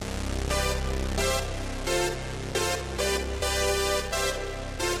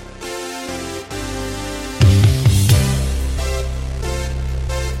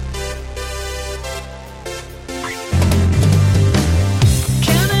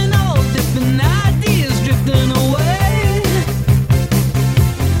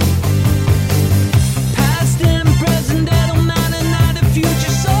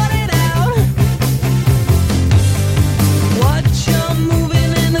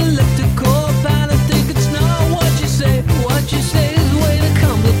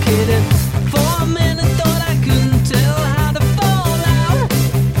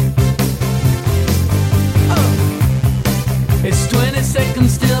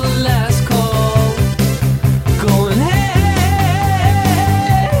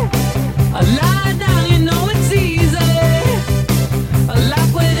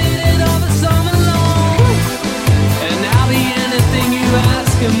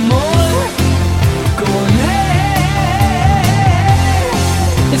more. Going, hey,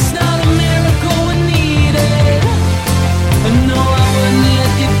 it's not a miracle we need it. No, I wouldn't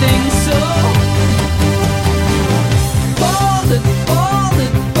let you think so. Bald it, bald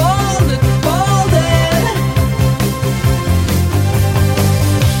it, bald it, bald it.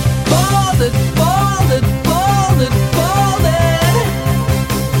 Bald it, bald it, bald it, bald it.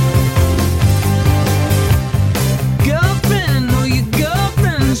 Girlfriend, oh your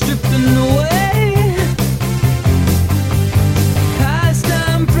girlfriend's drifting away. Highest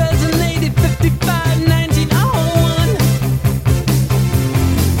time present lady 55 1901.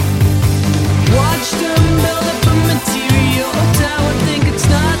 Watch them build up a material tower. Think it's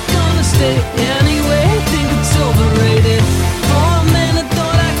not gonna stay anyway. Think it's overrated. For a minute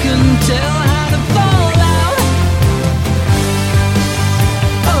thought I couldn't tell how to fall out.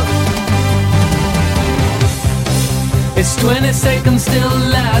 Oh. It's 20 seconds till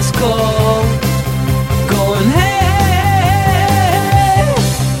last call. Going, hey,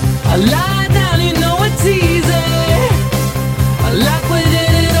 I lie down, you know it's easy. Like we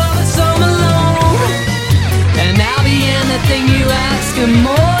did it all the summer long. And I'll be anything you ask and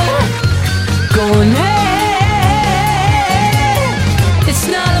more. Going, hey.